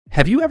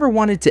Have you ever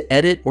wanted to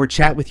edit or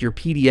chat with your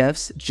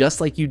PDFs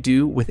just like you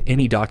do with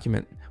any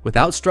document,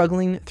 without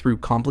struggling through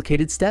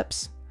complicated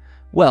steps?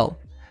 Well,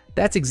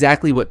 that's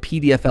exactly what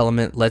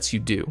PDFelement lets you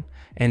do,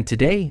 and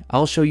today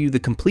I'll show you the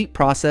complete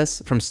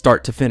process from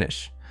start to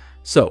finish.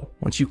 So,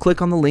 once you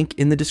click on the link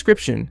in the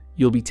description,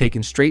 you'll be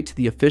taken straight to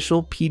the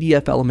official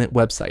PDFelement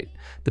website.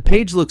 The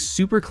page looks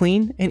super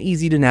clean and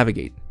easy to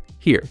navigate.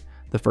 Here,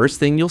 the first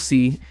thing you'll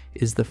see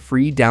is the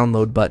free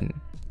download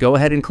button. Go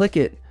ahead and click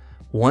it.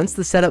 Once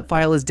the setup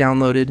file is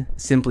downloaded,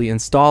 simply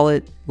install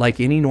it like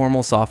any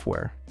normal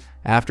software.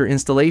 After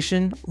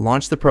installation,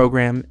 launch the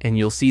program and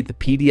you'll see the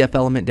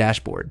PDFelement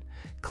dashboard.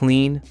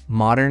 Clean,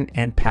 modern,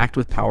 and packed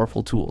with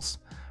powerful tools.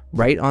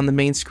 Right on the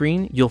main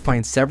screen, you'll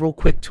find several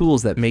quick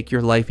tools that make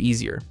your life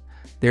easier.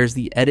 There's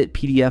the Edit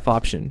PDF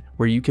option,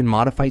 where you can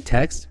modify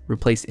text,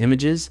 replace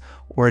images,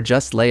 or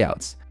adjust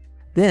layouts.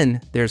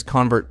 Then there's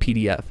Convert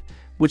PDF,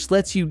 which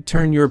lets you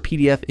turn your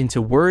PDF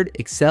into Word,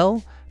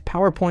 Excel,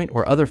 PowerPoint,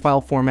 or other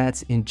file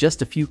formats in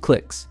just a few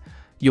clicks.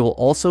 You'll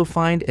also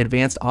find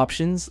advanced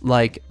options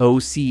like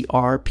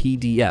OCR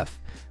PDF,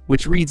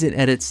 which reads and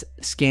edits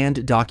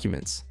scanned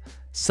documents,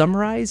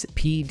 Summarize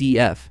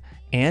PDF,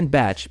 and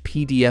Batch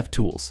PDF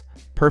tools,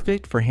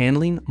 perfect for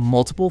handling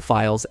multiple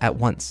files at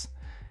once.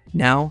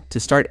 Now,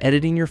 to start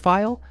editing your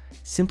file,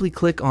 simply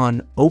click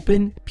on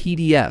Open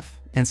PDF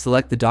and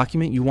select the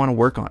document you want to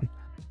work on.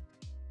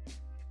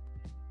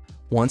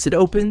 Once it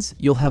opens,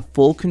 you'll have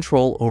full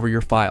control over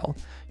your file.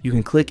 You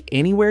can click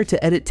anywhere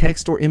to edit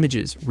text or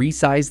images,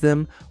 resize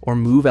them, or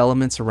move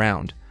elements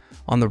around.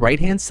 On the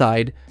right-hand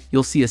side,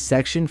 you'll see a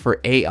section for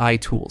AI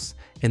tools,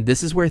 and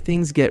this is where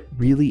things get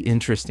really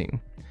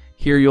interesting.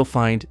 Here you'll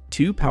find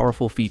two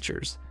powerful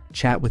features,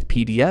 Chat with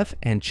PDF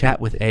and Chat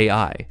with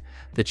AI.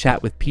 The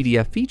Chat with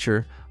PDF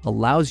feature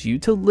allows you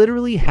to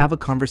literally have a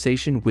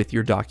conversation with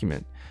your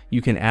document.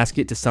 You can ask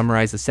it to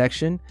summarize a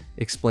section,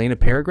 explain a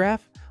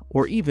paragraph,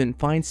 or even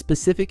find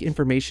specific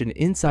information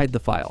inside the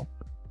file.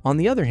 On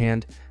the other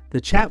hand,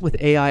 the Chat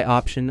with AI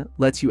option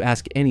lets you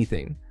ask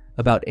anything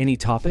about any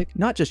topic,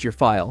 not just your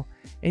file,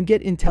 and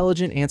get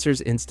intelligent answers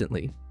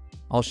instantly.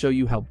 I'll show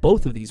you how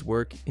both of these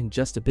work in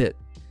just a bit.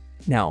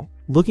 Now,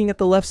 looking at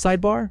the left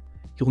sidebar,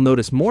 you'll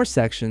notice more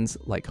sections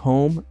like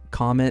Home,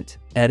 Comment,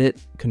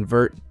 Edit,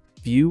 Convert,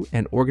 View,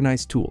 and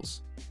Organize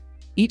tools.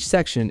 Each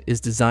section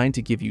is designed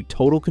to give you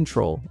total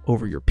control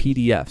over your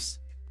PDFs.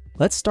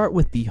 Let's start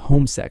with the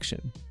Home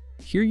section.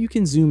 Here you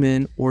can zoom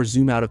in or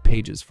zoom out of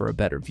pages for a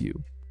better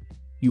view.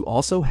 You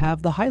also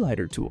have the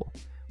highlighter tool,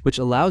 which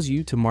allows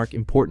you to mark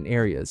important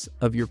areas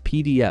of your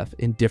PDF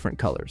in different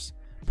colors,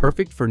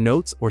 perfect for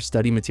notes or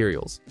study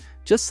materials.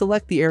 Just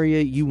select the area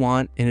you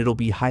want and it'll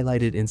be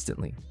highlighted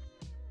instantly.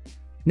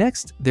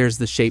 Next, there's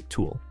the Shape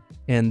tool,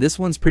 and this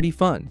one's pretty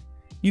fun.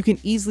 You can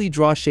easily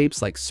draw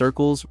shapes like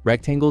circles,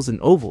 rectangles, and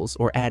ovals,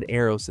 or add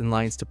arrows and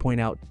lines to point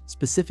out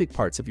specific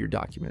parts of your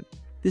document.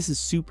 This is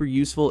super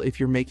useful if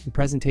you're making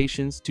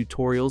presentations,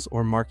 tutorials,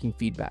 or marking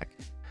feedback.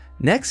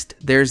 Next,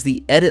 there's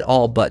the Edit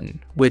All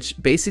button,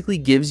 which basically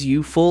gives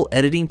you full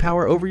editing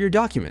power over your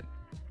document.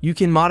 You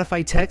can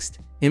modify text,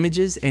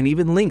 images, and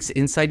even links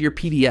inside your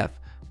PDF,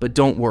 but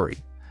don't worry.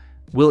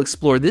 We'll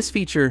explore this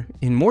feature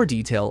in more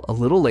detail a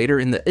little later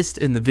in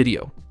the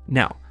video.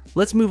 Now,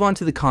 let's move on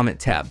to the Comment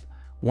tab.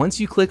 Once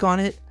you click on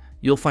it,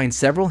 you'll find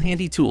several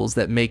handy tools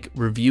that make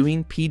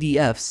reviewing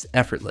PDFs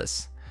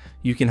effortless.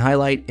 You can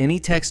highlight any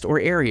text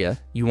or area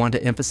you want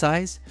to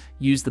emphasize,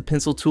 use the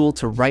pencil tool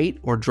to write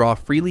or draw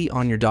freely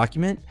on your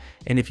document,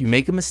 and if you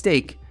make a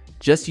mistake,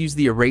 just use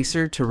the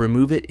eraser to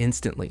remove it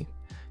instantly.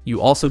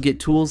 You also get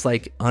tools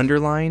like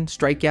underline,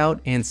 strikeout,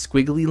 and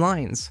squiggly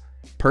lines,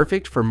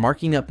 perfect for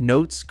marking up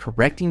notes,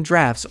 correcting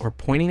drafts, or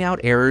pointing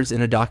out errors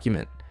in a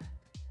document.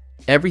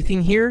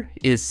 Everything here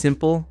is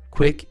simple,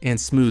 quick, and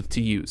smooth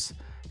to use.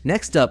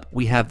 Next up,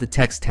 we have the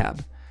Text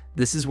tab.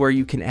 This is where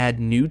you can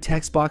add new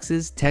text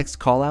boxes, text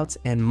callouts,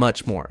 and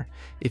much more.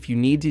 If you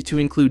need to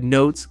include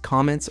notes,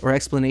 comments, or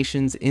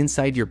explanations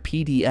inside your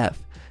PDF,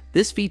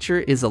 this feature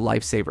is a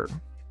lifesaver.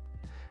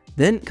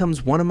 Then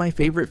comes one of my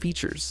favorite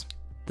features,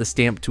 the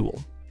Stamp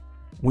tool.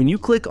 When you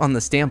click on the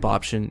Stamp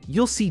option,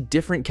 you'll see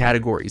different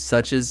categories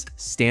such as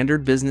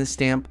Standard Business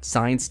Stamp,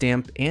 Signed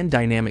Stamp, and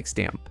Dynamic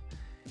Stamp.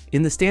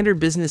 In the Standard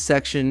Business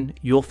section,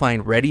 you'll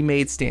find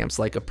ready-made stamps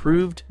like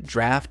Approved,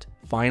 Draft,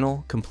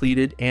 Final,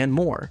 Completed, and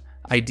more,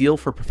 ideal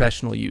for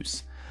professional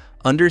use.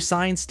 Under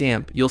Signed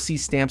Stamp, you'll see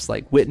stamps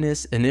like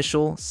Witness,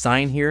 Initial,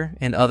 Sign Here,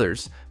 and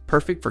others,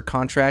 perfect for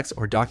contracts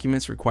or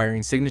documents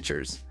requiring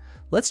signatures.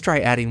 Let's try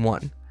adding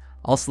one.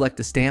 I'll select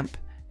a stamp,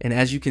 and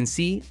as you can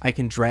see, I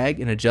can drag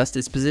and adjust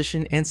its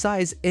position and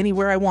size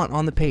anywhere I want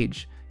on the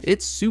page.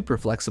 It's super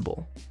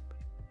flexible.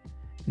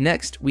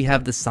 Next, we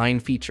have the Sign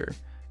feature,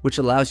 which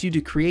allows you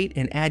to create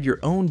and add your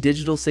own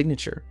digital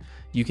signature.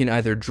 You can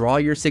either draw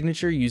your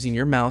signature using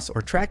your mouse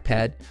or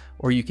trackpad,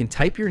 or you can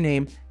type your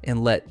name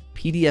and let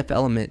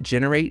PDFelement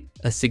generate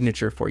a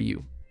signature for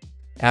you.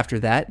 After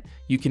that,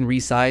 you can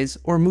resize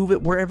or move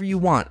it wherever you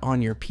want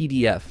on your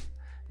PDF.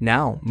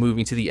 Now,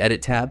 moving to the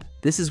Edit tab,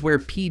 this is where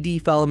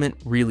PDFelement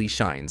really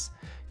shines.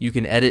 You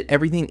can edit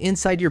everything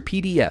inside your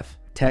PDF,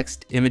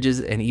 text, images,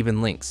 and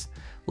even links.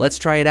 Let's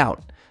try it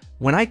out.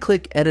 When I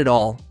click Edit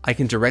All, I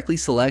can directly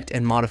select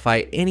and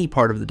modify any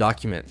part of the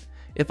document.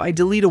 If I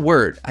delete a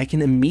word, I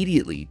can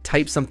immediately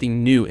type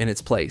something new in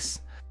its place.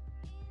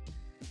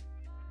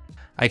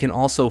 I can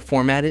also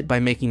format it by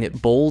making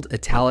it bold,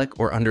 italic,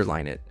 or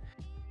underline it.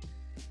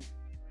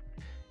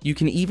 You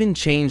can even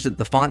change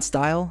the font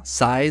style,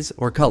 size,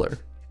 or color,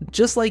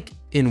 just like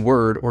in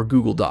Word or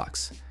Google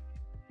Docs.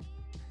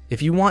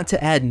 If you want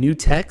to add new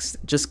text,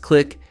 just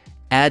click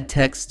Add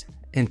Text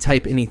and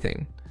type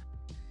anything.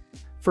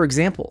 For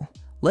example,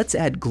 let's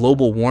add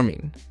global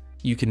warming.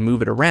 You can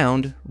move it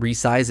around,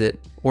 resize it,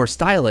 or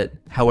style it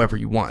however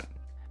you want.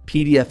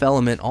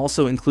 PDFelement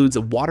also includes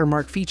a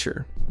watermark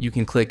feature. You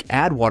can click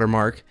Add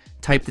Watermark,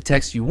 type the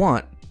text you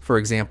want, for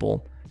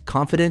example,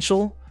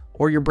 confidential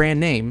or your brand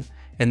name,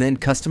 and then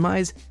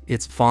customize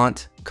its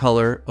font,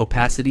 color,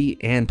 opacity,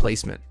 and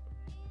placement.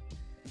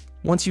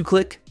 Once you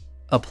click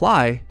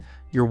Apply,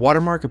 your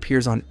watermark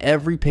appears on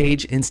every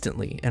page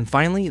instantly. And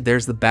finally,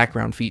 there's the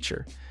background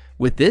feature.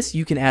 With this,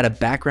 you can add a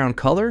background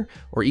color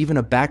or even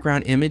a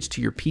background image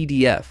to your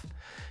PDF.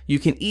 You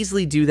can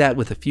easily do that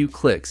with a few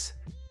clicks.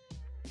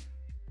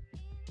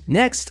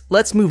 Next,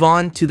 let's move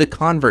on to the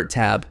Convert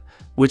tab,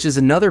 which is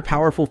another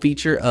powerful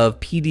feature of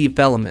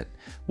PDFelement.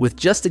 With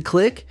just a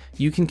click,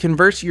 you can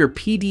convert your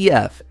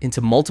PDF into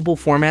multiple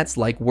formats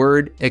like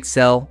Word,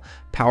 Excel,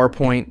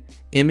 PowerPoint,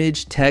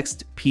 image,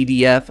 text,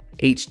 PDF,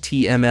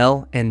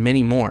 HTML, and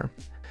many more.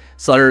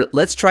 So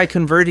let's try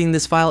converting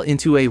this file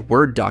into a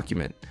Word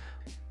document.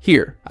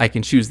 Here, I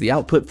can choose the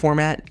output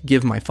format,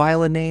 give my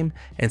file a name,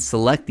 and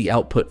select the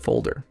output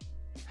folder.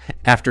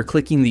 After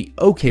clicking the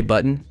OK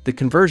button, the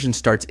conversion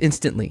starts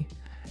instantly.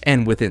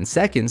 And within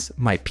seconds,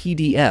 my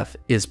PDF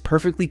is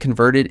perfectly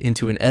converted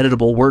into an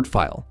editable Word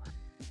file.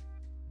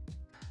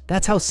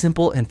 That's how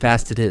simple and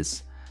fast it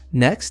is.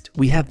 Next,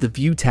 we have the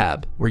View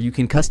tab, where you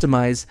can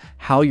customize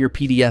how your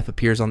PDF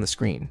appears on the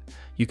screen.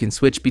 You can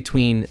switch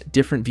between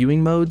different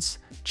viewing modes,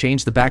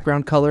 change the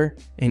background color,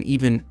 and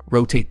even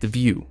rotate the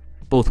view,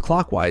 both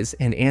clockwise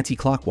and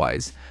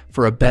anti-clockwise,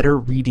 for a better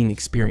reading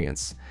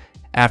experience.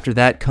 After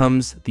that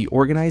comes the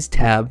Organize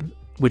tab,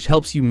 which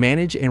helps you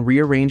manage and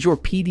rearrange your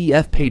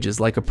PDF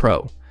pages like a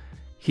pro.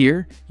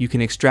 Here, you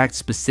can extract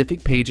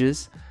specific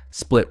pages,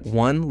 split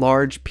one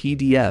large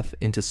PDF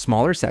into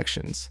smaller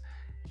sections,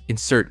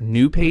 insert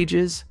new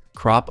pages,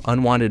 crop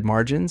unwanted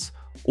margins,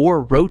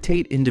 or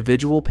rotate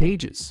individual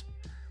pages.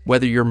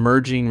 Whether you're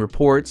merging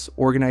reports,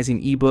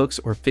 organizing ebooks,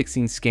 or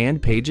fixing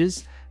scanned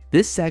pages,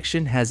 this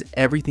section has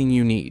everything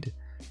you need.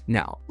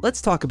 Now,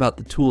 let's talk about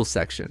the Tools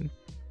section.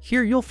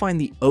 Here you'll find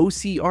the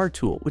OCR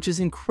tool, which is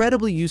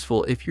incredibly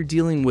useful if you're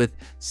dealing with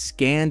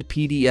scanned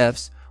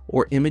PDFs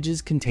or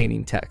images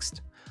containing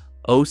text.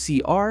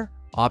 OCR,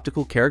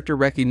 optical character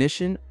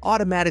recognition,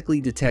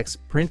 automatically detects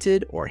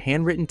printed or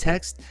handwritten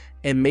text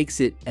and makes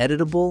it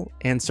editable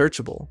and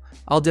searchable.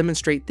 I'll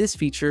demonstrate this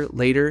feature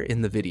later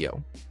in the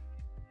video.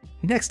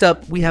 Next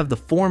up, we have the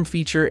Form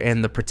feature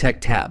and the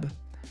Protect tab.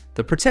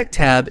 The Protect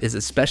tab is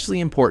especially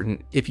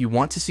important if you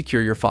want to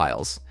secure your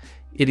files.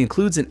 It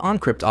includes an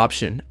encrypt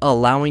option,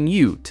 allowing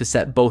you to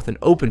set both an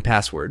open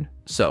password,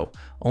 so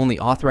only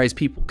authorized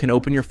people can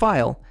open your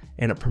file,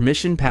 and a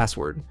permission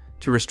password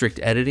to restrict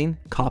editing,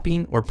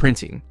 copying, or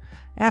printing.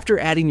 After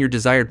adding your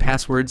desired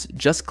passwords,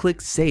 just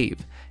click Save,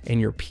 and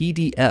your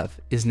PDF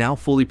is now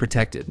fully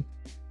protected.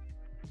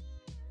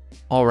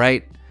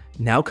 Alright,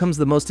 now comes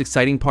the most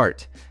exciting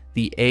part,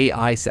 the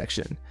AI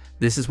section.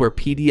 This is where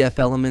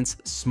PDFelement's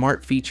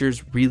smart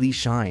features really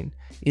shine.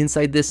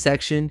 Inside this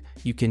section,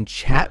 you can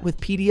chat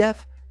with PDF,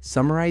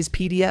 summarize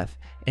PDF,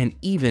 and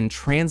even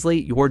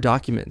translate your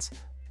documents,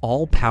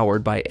 all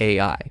powered by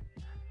AI.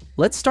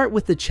 Let's start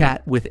with the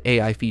Chat with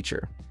AI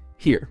feature.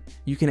 Here,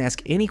 you can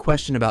ask any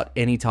question about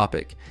any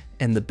topic,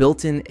 and the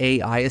built-in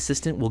AI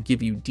assistant will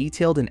give you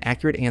detailed and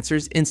accurate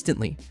answers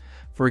instantly.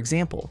 For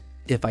example,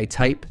 if I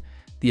type,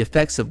 "The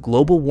effects of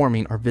global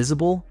warming are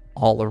visible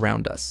all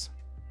around us."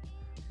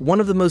 One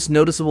of the most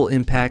noticeable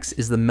impacts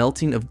is the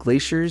melting of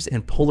glaciers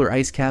and polar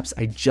ice caps.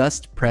 I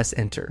just press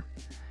enter.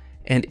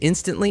 And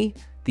instantly,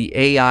 the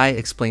AI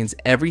explains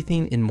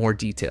everything in more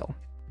detail.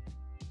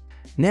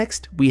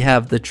 Next, we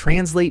have the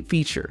Translate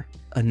feature,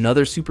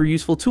 another super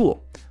useful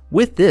tool.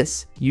 With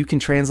this, you can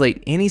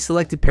translate any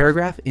selected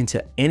paragraph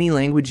into any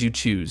language you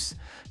choose.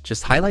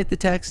 Just highlight the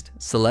text,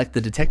 select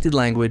the detected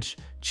language,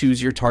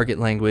 choose your target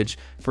language,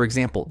 for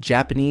example,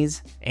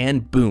 Japanese,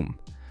 and boom,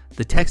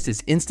 the text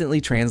is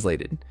instantly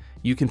translated.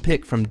 You can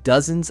pick from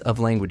dozens of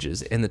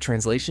languages, and the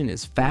translation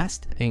is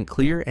fast and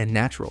clear and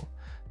natural.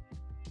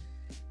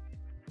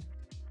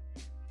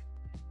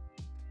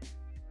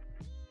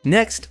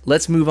 Next,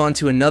 let's move on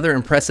to another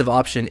impressive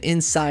option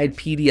inside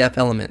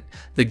PDFelement,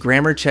 the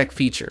Grammar Check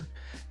feature.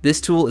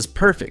 This tool is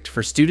perfect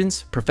for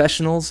students,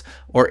 professionals,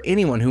 or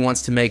anyone who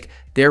wants to make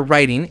their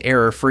writing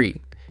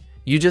error-free.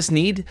 You just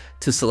need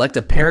to select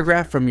a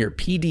paragraph from your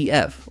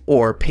PDF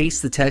or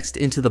paste the text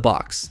into the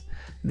box.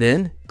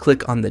 Then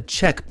click on the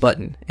check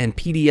button and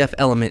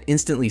PDFelement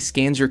instantly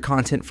scans your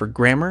content for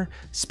grammar,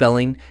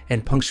 spelling,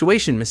 and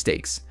punctuation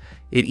mistakes.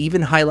 It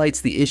even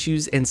highlights the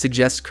issues and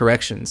suggests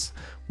corrections.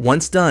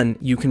 Once done,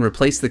 you can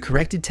replace the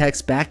corrected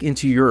text back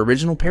into your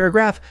original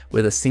paragraph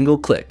with a single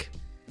click.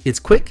 It's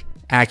quick,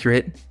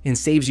 accurate, and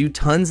saves you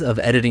tons of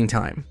editing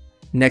time.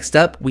 Next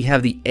up, we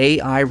have the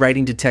AI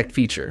Writing Detect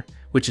feature,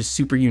 which is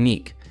super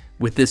unique.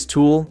 With this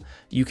tool,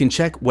 you can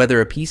check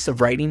whether a piece of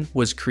writing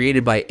was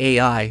created by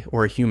AI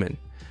or a human.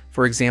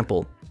 For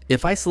example,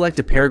 if I select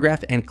a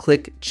paragraph and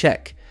click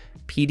check,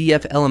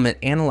 PDFelement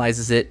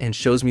analyzes it and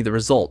shows me the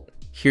result.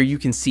 Here you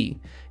can see,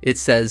 it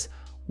says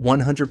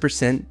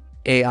 100%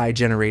 AI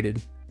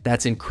generated.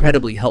 That's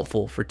incredibly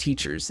helpful for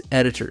teachers,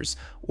 editors,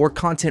 or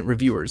content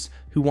reviewers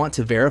who want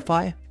to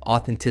verify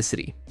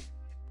authenticity.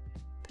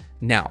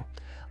 Now,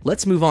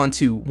 let's move on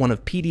to one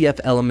of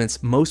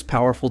PDFelement's most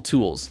powerful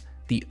tools,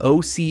 the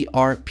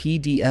OCR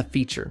PDF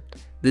feature.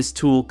 This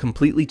tool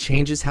completely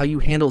changes how you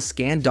handle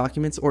scanned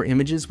documents or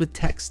images with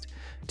text.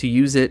 To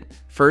use it,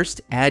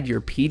 first add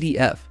your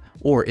PDF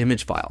or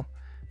image file.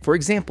 For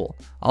example,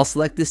 I'll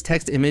select this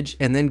text image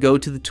and then go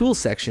to the Tools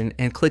section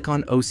and click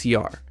on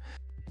OCR.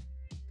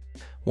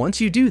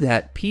 Once you do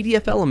that,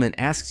 PDFelement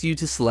asks you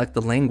to select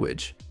the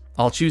language.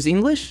 I'll choose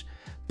English,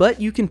 but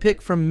you can pick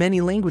from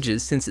many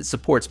languages since it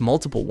supports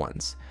multiple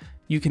ones.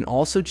 You can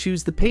also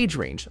choose the page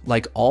range,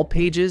 like all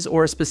pages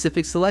or a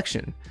specific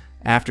selection.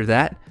 After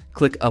that,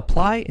 click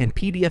Apply and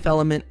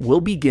PDFelement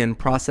will begin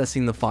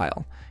processing the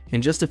file.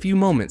 In just a few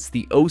moments,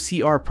 the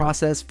OCR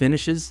process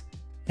finishes,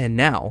 and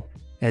now,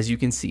 as you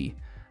can see,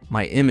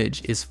 my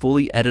image is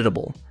fully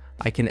editable.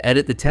 I can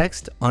edit the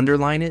text,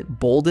 underline it,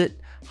 bold it,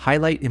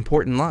 highlight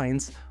important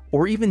lines,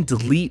 or even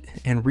delete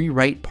and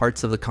rewrite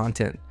parts of the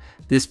content.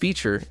 This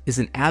feature is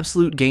an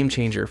absolute game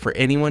changer for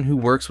anyone who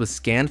works with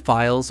scanned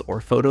files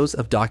or photos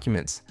of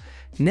documents.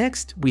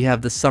 Next, we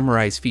have the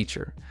Summarize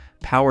feature,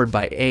 powered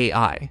by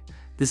AI.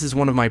 This is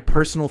one of my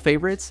personal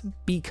favorites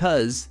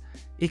because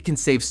it can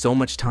save so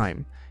much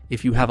time.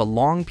 If you have a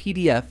long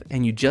PDF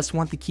and you just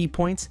want the key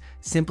points,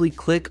 simply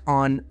click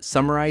on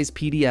Summarize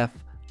PDF,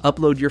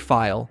 upload your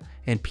file,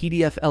 and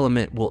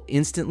PDFelement will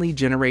instantly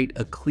generate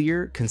a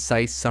clear,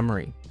 concise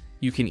summary.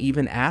 You can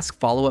even ask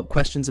follow-up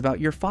questions about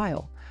your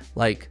file,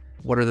 like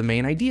what are the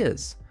main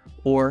ideas?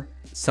 Or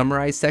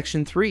summarize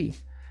section 3,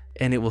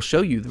 and it will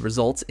show you the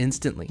results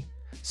instantly.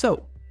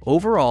 So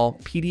overall,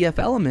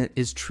 PDFelement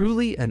is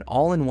truly an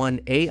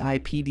all-in-one AI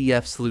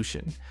PDF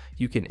solution.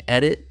 You can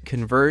edit,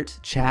 convert,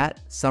 chat,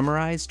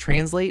 summarize,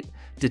 translate,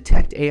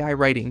 detect AI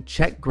writing,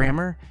 check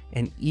grammar,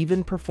 and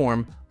even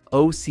perform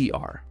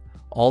OCR,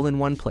 all in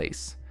one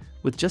place,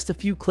 with just a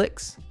few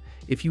clicks.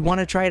 If you want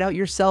to try it out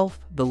yourself,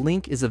 the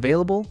link is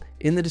available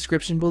in the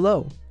description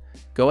below.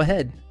 Go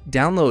ahead,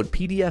 download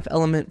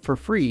PDFelement for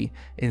free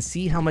and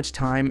see how much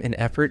time and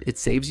effort it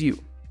saves you.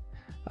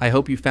 I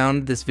hope you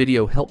found this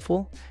video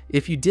helpful.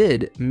 If you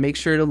did, make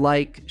sure to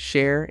like,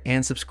 share,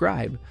 and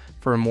subscribe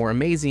for more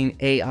amazing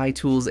AI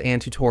tools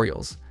and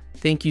tutorials.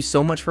 Thank you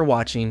so much for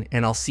watching,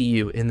 and I'll see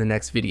you in the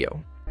next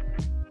video.